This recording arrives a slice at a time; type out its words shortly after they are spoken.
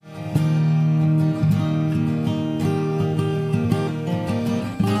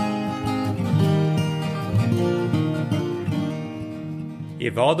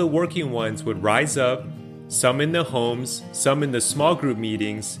if all the working ones would rise up, some in the homes, some in the small group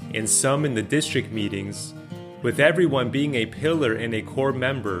meetings, and some in the district meetings, with everyone being a pillar and a core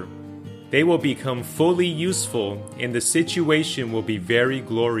member, they will become fully useful and the situation will be very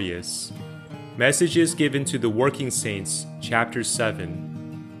glorious. Messages given to the working saints, Chapter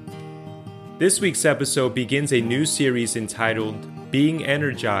 7. This week's episode begins a new series entitled Being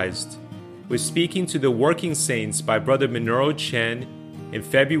Energized, with Speaking to the Working Saints by Brother Minoru Chen in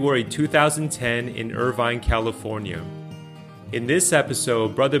February 2010 in Irvine, California. In this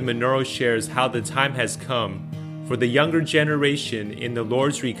episode, Brother Minoru shares how the time has come for the younger generation in the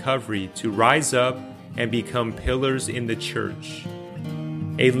Lord's recovery to rise up and become pillars in the church.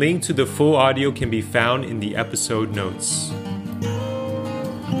 A link to the full audio can be found in the episode notes.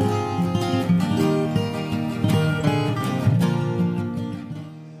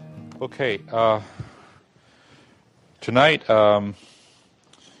 Okay, tonight,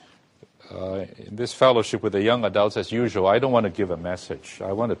 in this fellowship with the young adults, as usual, I don't want to give a message.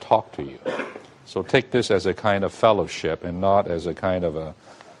 I want to talk to you. So take this as a kind of fellowship and not as a kind of a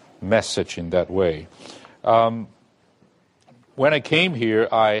message in that way. When I came here,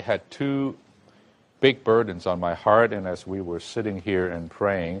 I had two big burdens on my heart, and as we were sitting here and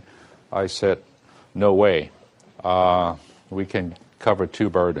praying, I said, no way. We can cover two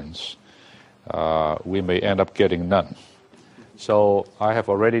burdens. We may end up getting none. So I have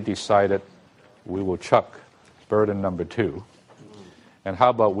already decided we will chuck burden number 2. And how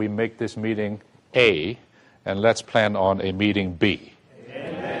about we make this meeting A, and let's plan on a meeting B.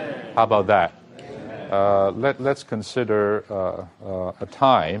 Amen. How about that? Let's consider a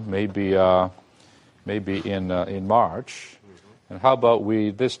time, maybe in March. And how about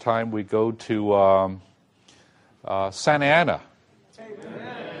this time we go to Santa Ana?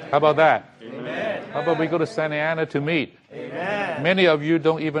 Amen. How about that? Amen. How about we go to Santa Ana to meet? Amen. Many of you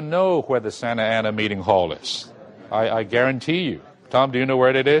don't even know where the Santa Ana meeting hall is. I guarantee you. Tom, do you know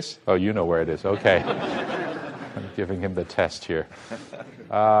where it is? Oh, you know where it is. Okay. I'm giving him the test here.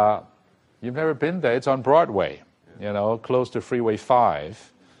 You've never been there. It's on Broadway, close to Freeway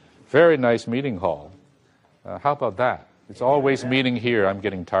 5. Very nice meeting hall. How about that? It's always meeting here. I'm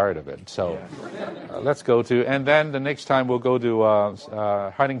getting tired of it. So let's go to, and then the next time we'll go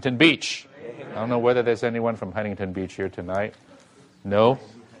to Huntington Beach. I don't know whether there's anyone from Huntington Beach here tonight. No?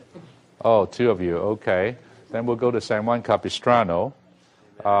 Oh, 2 of you. Okay. Then we'll go to San Juan Capistrano.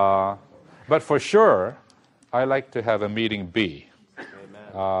 But for sure, I like to have a meeting B.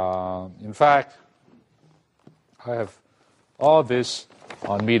 In fact, I have all this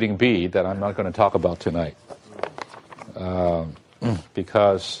on meeting B that I'm not going to talk about tonight.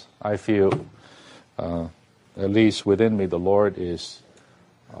 Because I feel, at least within me, the Lord is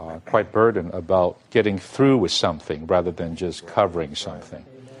quite burdened about getting through with something rather than just covering something.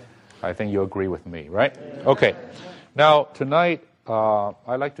 I think you agree with me, right? Okay. Now, tonight,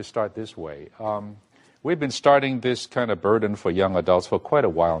 I like to start this way. We've been starting this kind of burden for young adults for quite a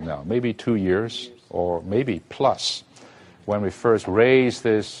while now, maybe 2 years or maybe plus. When we first raised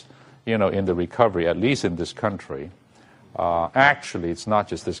this, in the recovery, at least in this country. Actually, it's not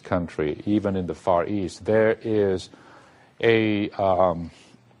just this country. Even in the Far East, there is a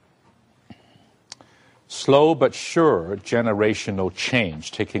slow but sure generational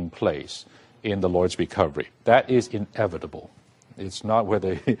change taking place in the Lord's recovery. That is inevitable. It's not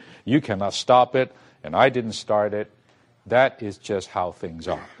whether you cannot stop it, and I didn't start it. That is just how things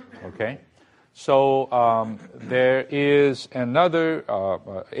are, okay? So there is another,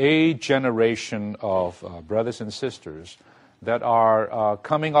 a generation of brothers and sisters that are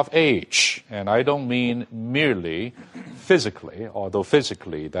coming of age. And I don't mean merely physically, although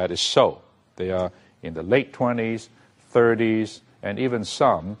physically that is so. They are in the late 20s, 30s, and even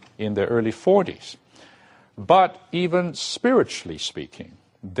some in their early 40s. But even spiritually speaking,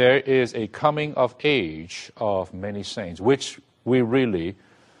 there is a coming of age of many saints, which we really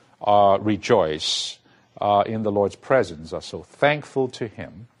rejoice in the Lord's presence, are so thankful to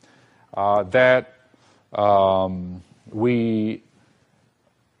Him that we,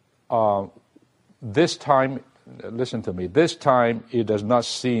 this time, listen to me, this time it does not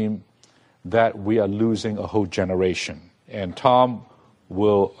seem that we are losing a whole generation. And Tom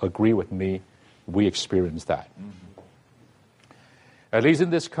will agree with me, we experienced that. Mm-hmm. At least in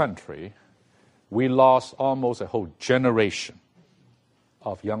this country, we lost almost a whole generation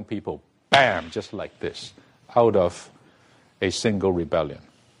of young people, bam, just like this, out of a single rebellion.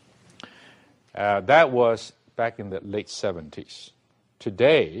 That was back in the late 70s.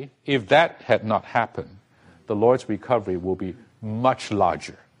 Today, if that had not happened, the Lord's recovery will be much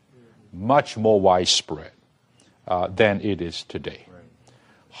larger, much more widespread than it is today.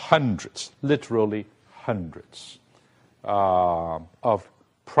 hundreds, literally hundreds, of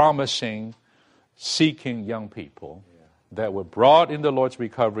promising, seeking young people that were brought in the Lord's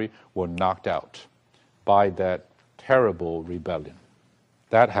recovery were knocked out by that terrible rebellion.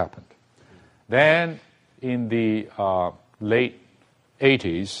 That happened. Then in the late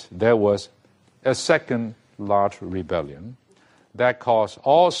 80s, there was a second large rebellion that caused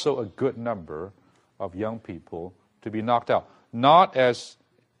also a good number of young people to be knocked out. Not as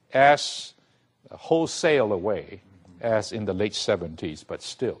wholesale a way as in the late 70s, but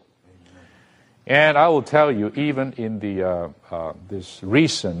still. And I will tell you, even in the this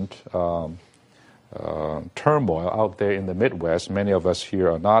recent turmoil out there in the Midwest, many of us here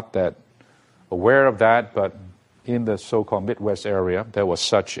are not that aware of that, but in the so-called Midwest area, there was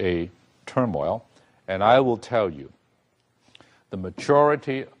such a turmoil. And I will tell you, the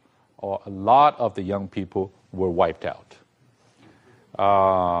majority or a lot of the young people were wiped out,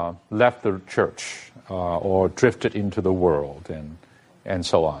 left the church, or drifted into the world, and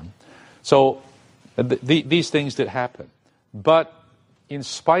so on. So these things did happen. But in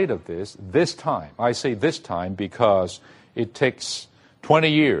spite of this time, I say this time because it takes 20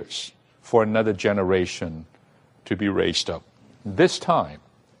 years for another generation to be raised up. This time,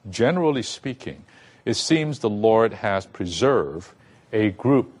 generally speaking, it seems the Lord has preserved a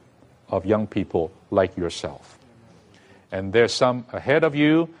group of young people like yourself. And there's some ahead of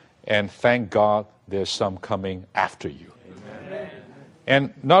you, and thank God there's some coming after you. Amen.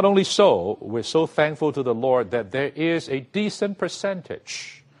 And not only so, we're so thankful to the Lord that there is a decent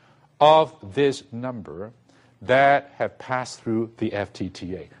percentage of this number that have passed through the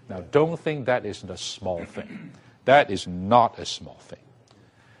FTTA. Now, don't think that isn't a small thing. That is not a small thing.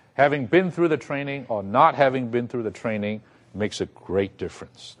 Having been through the training or not having been through the training makes a great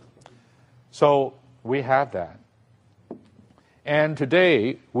difference. So we have that. And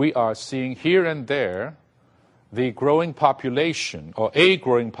today we are seeing here and there the growing population or a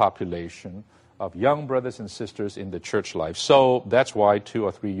growing population of young brothers and sisters in the church life. So that's why 2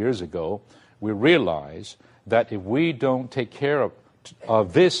 or 3 years ago we realized that if we don't take care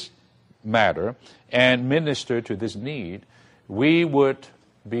of this matter and minister to this need, we would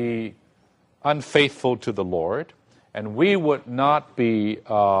be unfaithful to the Lord, and we would not be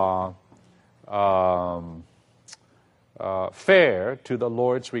fair to the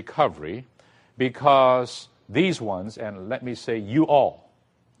Lord's recovery, because these ones, and let me say you all,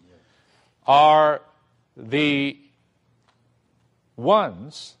 are the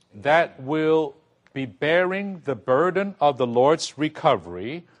ones that will be bearing the burden of the Lord's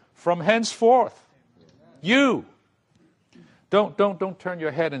recovery from henceforth. You. Don't turn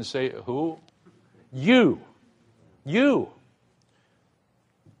your head and say, who? You. You.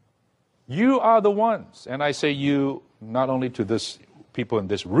 You are the ones. And I say you not only to this people in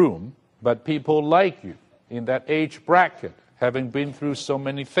this room, but people like you in that age bracket, having been through so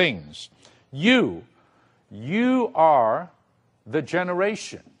many things. You are the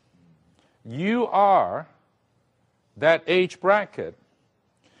generation. You are that age bracket.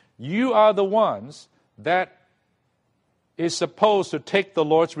 You are the ones that is supposed to take the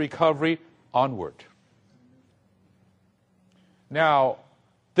Lord's recovery onward. Now,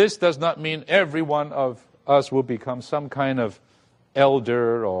 this does not mean every one of us will become some kind of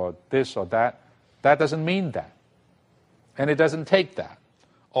elder or this or that. That doesn't mean that. And it doesn't take that.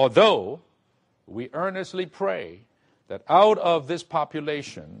 Although we earnestly pray that out of this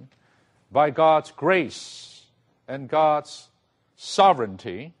population, by God's grace and God's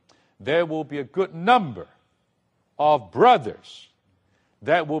sovereignty, there will be a good number of brothers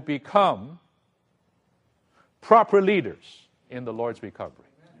that will become proper leaders in the Lord's recovery.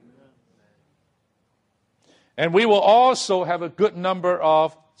 And we will also have a good number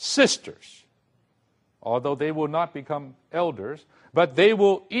of sisters, although they will not become elders, but they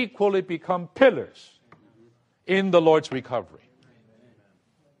will equally become pillars in the Lord's recovery.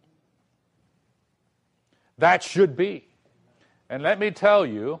 That should be. And let me tell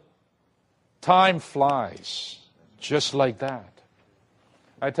you, time flies just like that.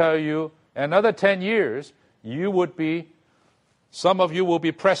 I tell you, another 10 years, some of you will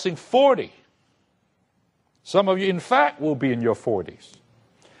be pressing 40. Some of you, in fact, will be in your 40s.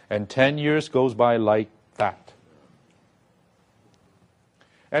 And 10 years goes by like that.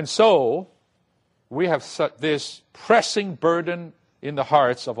 And so, we have this pressing burden in the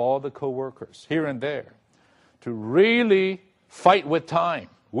hearts of all the co-workers here and there to really fight with time.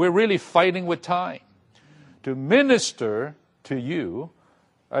 We're really fighting with time to minister to you.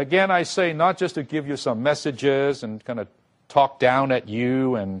 Again, I say not just to give you some messages and kind of talk down at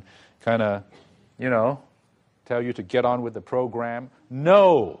you and kind of, tell you to get on with the program.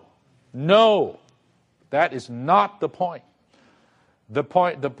 No. That is not the point. The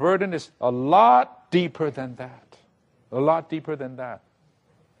burden is a lot deeper than that. A lot deeper than that.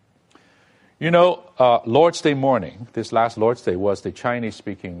 Lord's Day morning, this last Lord's Day was the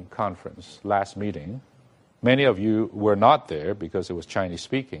Chinese-speaking conference, last meeting. Many of you were not there because it was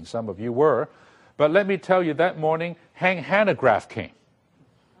Chinese-speaking. Some of you were. But let me tell you, that morning, Hank Hanegraaff came.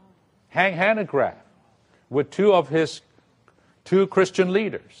 Hank Hanegraaff, with two Christian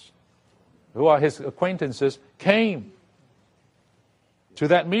leaders, who are his acquaintances, came to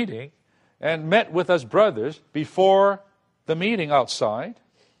that meeting and met with us brothers before the meeting outside.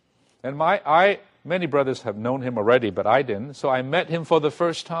 And many brothers have known him already, but I didn't. So I met him for the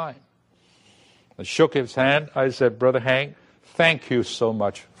first time. I shook his hand. I said, Brother Hank, thank you so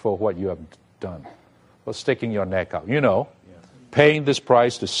much for what you have done, for sticking your neck out. Paying this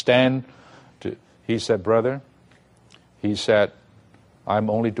price to stand. He said, brother, I'm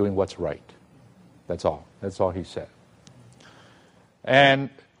only doing what's right. That's all. That's all he said. And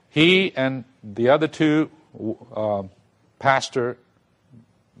he and the other two pastor,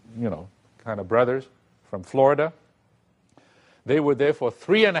 kind of brothers from Florida, they were there for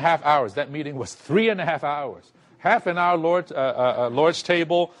 3.5 hours. That meeting was 3.5 hours. Half an hour Lord's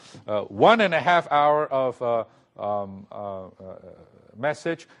table, 1.5 hour of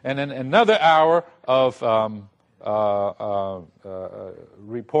message, and then another hour of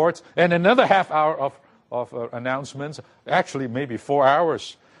reports, and another half hour of announcements. Actually, maybe 4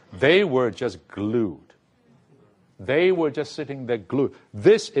 hours. They were just glued. They were just sitting there glued.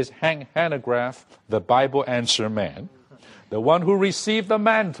 This is Hank Hanegraaff, the Bible answer man, the one who received the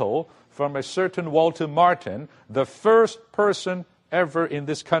mantle from a certain Walter Martin, the first person ever in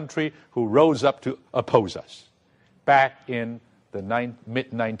this country who rose up to oppose us back in the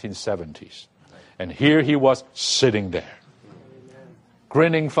mid-1970s. And here he was sitting there,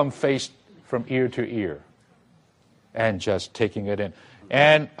 grinning from ear to ear, and just taking it in.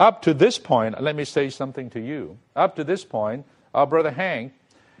 And up to this point, let me say something to you. Up to this point, our brother Hank,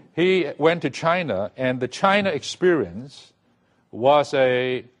 he went to China, and the China experience was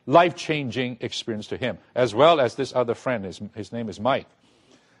a life-changing experience to him, as well as this other friend. His name is Mike.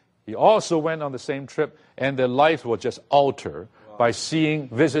 He also went on the same trip, and their life was just altered by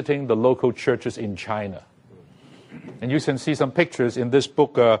visiting the local churches in China. And you can see some pictures in this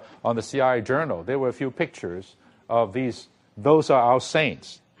book on the CIA Journal. There were a few pictures of these. Those are our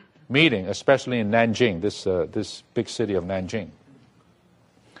saints meeting, especially in Nanjing, this big city of Nanjing.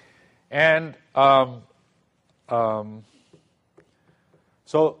 And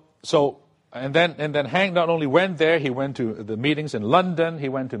and then Hank not only went there, he went to the meetings in London, he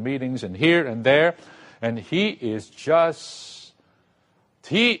went to meetings in here and there, and he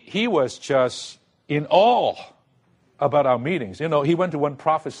was just in awe about our meetings. He went to one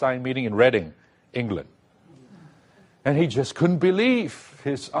prophesying meeting in Reading, England. And he just couldn't believe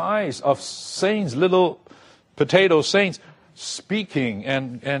his eyes of saints, little potato saints, speaking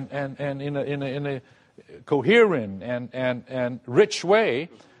and in a coherent and rich way.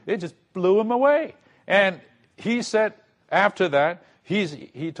 It just blew him away. And he said after that,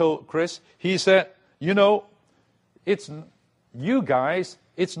 he told Chris, he said, it's you guys,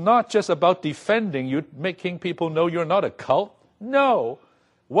 it's not just about defending you, making people know you're not a cult. No.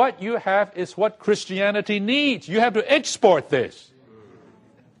 What you have is what Christianity needs. You have to export this.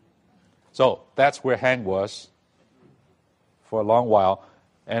 So that's where Hank was for a long while.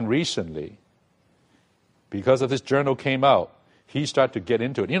 And recently, because of this journal came out, he started to get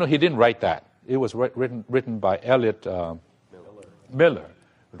into it. He didn't write that. It was written by Elliot Miller,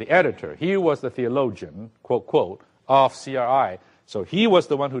 the editor. He was the theologian, quote, quote, of CRI. So he was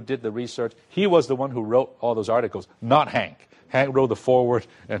the one who did the research. He was the one who wrote all those articles, not Hank. Hank wrote the foreword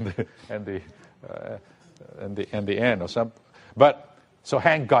and the end or something. But so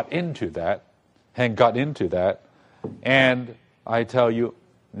Hank got into that. And I tell you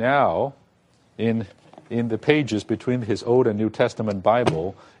now, in the pages between his Old and New Testament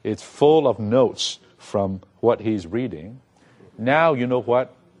Bible, it's full of notes from what he's reading. Now you know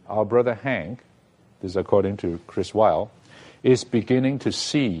what? Our brother Hank, this is according to Chris Weil, is beginning to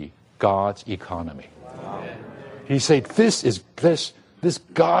see God's economy. Wow. He said, this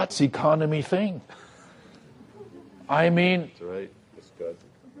God's economy thing. I mean, that's right. That's good.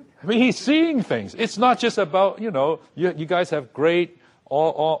 He's seeing things. It's not just about, you guys have great,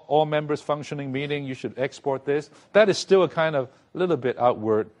 all members functioning meeting, you should export this. That is still a kind of little bit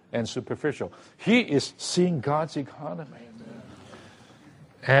outward and superficial. He is seeing God's economy.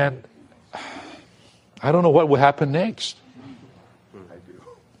 And I don't know what will happen next.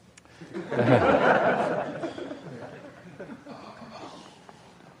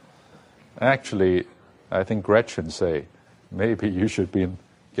 Actually, I think Gretchen say, maybe you should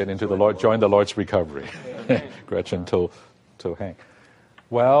get into the Lord, join the Lord's recovery. Gretchen told Hank.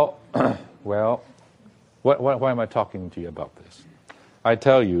 Well, why am I talking to you about this? I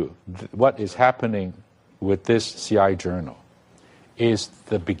tell you, what is happening with this CI journal is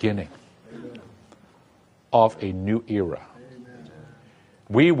the beginning of a new era.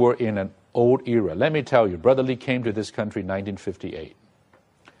 We were in an old era. Let me tell you, Brother Lee came to this country in 1958,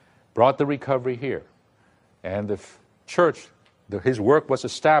 brought the recovery here, and the church, his work was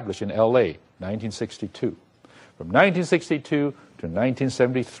established in L.A., 1962. From 1962 to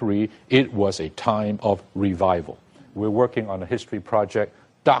 1973, it was a time of revival. We're working on a history project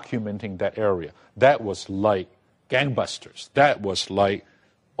documenting that area. That was like gangbusters. That was like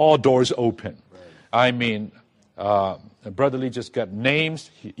all doors open. Right. I mean, Brother Lee just got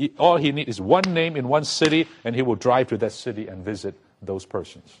names. All he needs is one name in one city, and he will drive to that city and visit those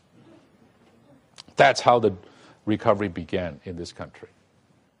persons. That's how the recovery began in this country.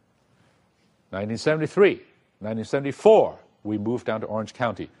 1973, 1974, we moved down to Orange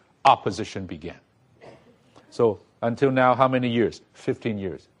County. Opposition began. So until now, how many years? 15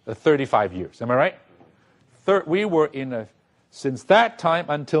 years, 35 years. Am I right? We were since that time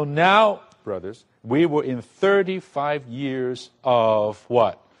until now, brothers, we were in 35 years of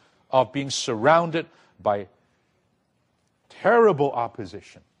what? Of being surrounded by terrible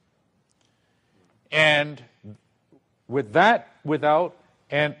opposition. And with that,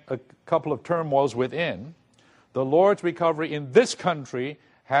 and a couple of turmoils within, the Lord's recovery in this country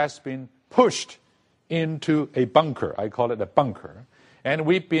has been pushed into a bunker. I call it a bunker. And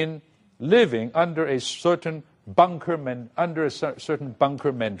we've been living under a certain bunker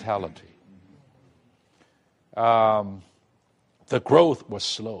mentality. The growth was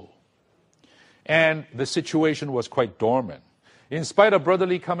slow. And the situation was quite dormant. In spite of Brother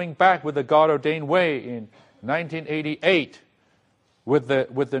Lee coming back with the God-ordained way in 1988, with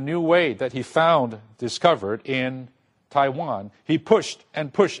the new way that he discovered in Taiwan, he pushed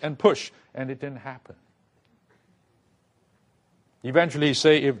and pushed and pushed, and it didn't happen. Eventually he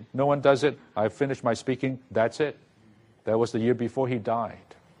said, if no one does it, I've finished my speaking, that's it. That was the year before he died.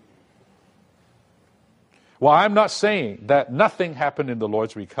 Well, I'm not saying that nothing happened in the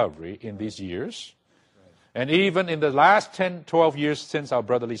Lord's recovery in these years. And even in the last 10, 12 years since our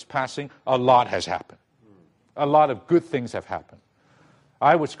Brother Lee's passing, a lot has happened. A lot of good things have happened.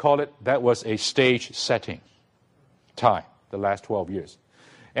 I would call it that was a stage setting time, the last 12 years.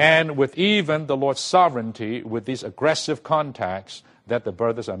 And with even the Lord's sovereignty, with these aggressive contacts that the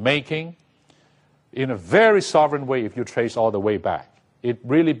brothers are making, in a very sovereign way, if you trace all the way back. It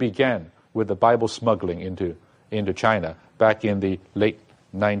really began with the Bible smuggling into China back in the late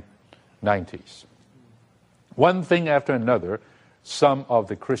 90s. One thing after another, some of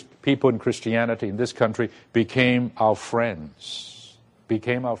the people in Christianity in this country became our friends.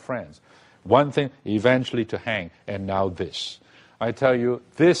 One thing eventually to Hang, and now this. I tell you,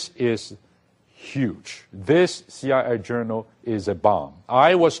 this is huge. This CII journal is a bomb.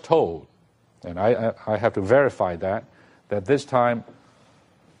 I was told, and I have to verify that this time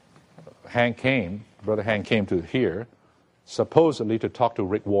Brother Hank came to here, supposedly to talk to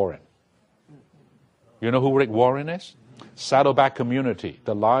Rick Warren. You know who Rick Warren is? Saddleback Community,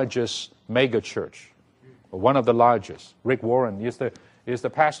 the largest mega church, one of the largest. Rick Warren is the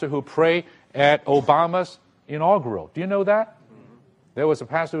pastor who prayed at Obama's inaugural. Do you know that? There was a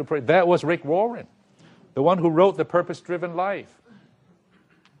pastor who prayed. That was Rick Warren, the one who wrote The Purpose-Driven Life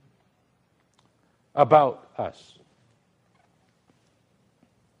about us.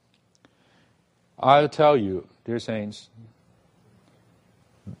 I'll tell you, dear saints,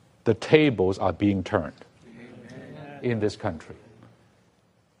 the tables are being turned in this country.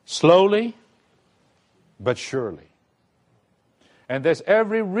 Slowly, but surely. And there's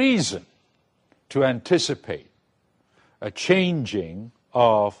every reason to anticipate a changing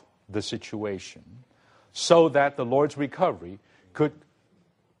of the situation so that the Lord's recovery could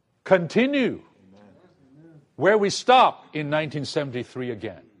continue where we stopped in 1973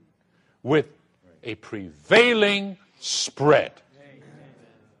 again, with a prevailing spread.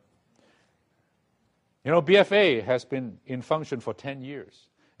 You know, BFA has been in function for 10 years.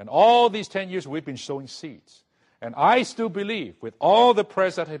 And all these 10 years we've been sowing seeds. And I still believe, with all the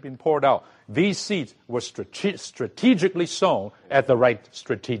prayers that have been poured out, these seeds were strategically sown at the right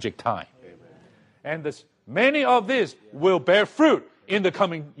strategic time. Amen. And many of these will bear fruit in the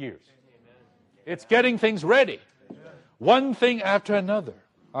coming years. It's getting things ready. One thing after another,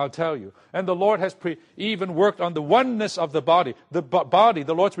 I'll tell you. And the Lord has even worked on the oneness of the body. The body,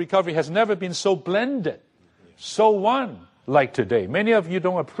 the Lord's recovery, has never been so blended, so one, like today. Many of you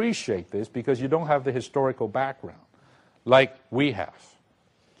don't appreciate this because you don't have the historical background like we have.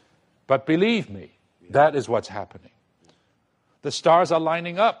 But believe me, that is what's happening. The stars are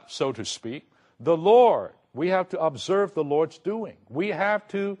lining up, so to speak. The Lord, we have to observe the Lord's doing. We have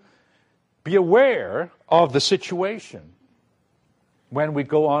to be aware of the situation when we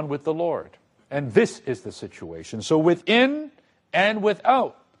go on with the Lord. And this is the situation. So within and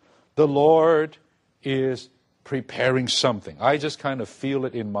without, the Lord is preparing something. I just kind of feel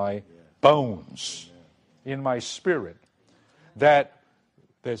it in my bones, in my spirit, that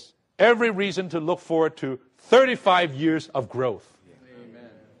there's every reason to look forward to 35 years of growth,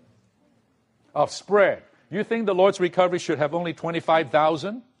 of spread. You think the Lord's recovery should have only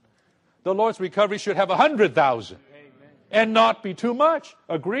 25,000? The Lord's recovery should have 100,000 and not be too much.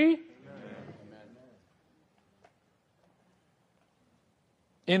 Agree?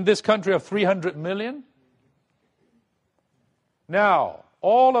 In this country of 300 million? Now,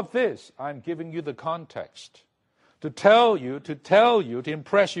 all of this, I'm giving you the context to tell you, to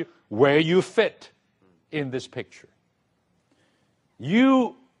impress you where you fit in this picture.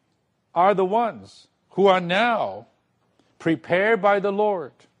 You are the ones who are now prepared by the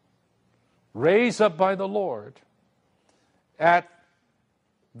Lord, raised up by the Lord, at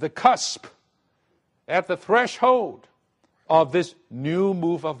the cusp, at the threshold of this new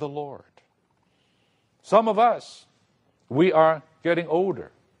move of the Lord. Some of us, we are getting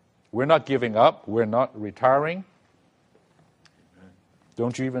older. We're not giving up. We're not retiring.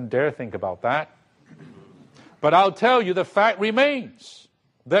 Don't you even dare think about that. But I'll tell you, the fact remains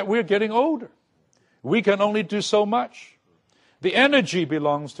that we're getting older. We can only do so much. The energy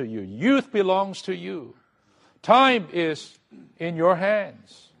belongs to you. Youth belongs to you. Time is in your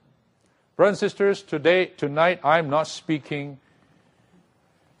hands. Brothers and sisters, tonight, I'm not speaking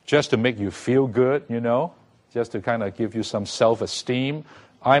just to make you feel good, just to kind of give you some self-esteem.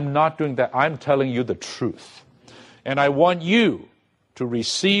 I'm not doing that. I'm telling you the truth. And I want you to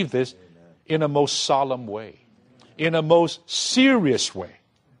receive this in a most solemn way, in a most serious way.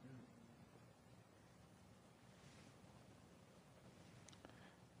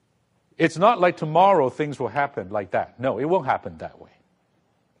 It's not like tomorrow things will happen like that. No, it won't happen that way.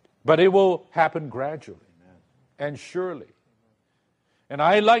 But it will happen gradually and surely. And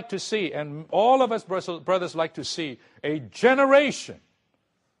I like to see, and all of us brothers like to see, a generation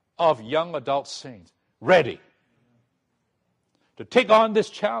of young adult saints ready to take on this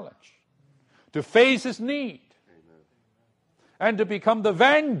challenge, to face this need, and to become the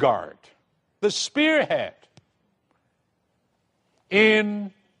vanguard, the spearhead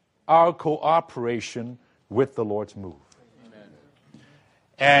in our cooperation with the Lord's move. Amen.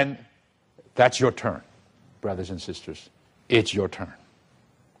 And that's your turn, brothers and sisters. It's your turn.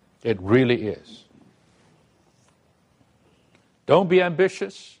 It really is. Don't be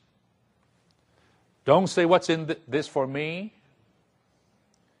ambitious. Don't say, what's in this for me?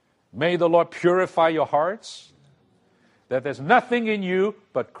 May the Lord purify your hearts, that there's nothing in you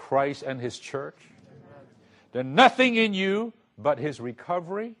but Christ and His church. There's nothing in you but His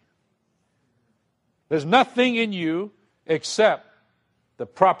recovery. There's nothing in you except the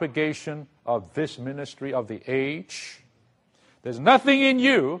propagation of this ministry of the age. There's nothing in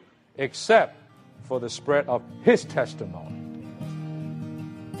you except for the spread of His testimony,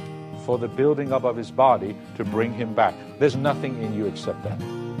 for the building up of His body to bring Him back. There's nothing in you except that.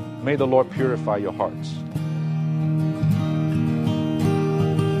 May the Lord purify your hearts.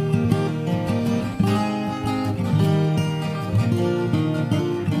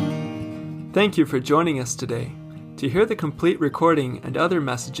 Thank you for joining us today. To hear the complete recording and other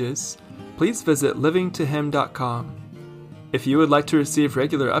messages, please visit livingtohim.com. If you would like to receive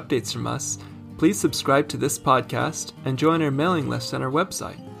regular updates from us, please subscribe to this podcast and join our mailing list on our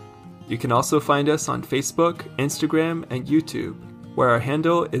website. You can also find us on Facebook, Instagram, and YouTube, where our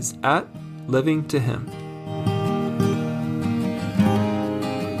handle is @livingtohim.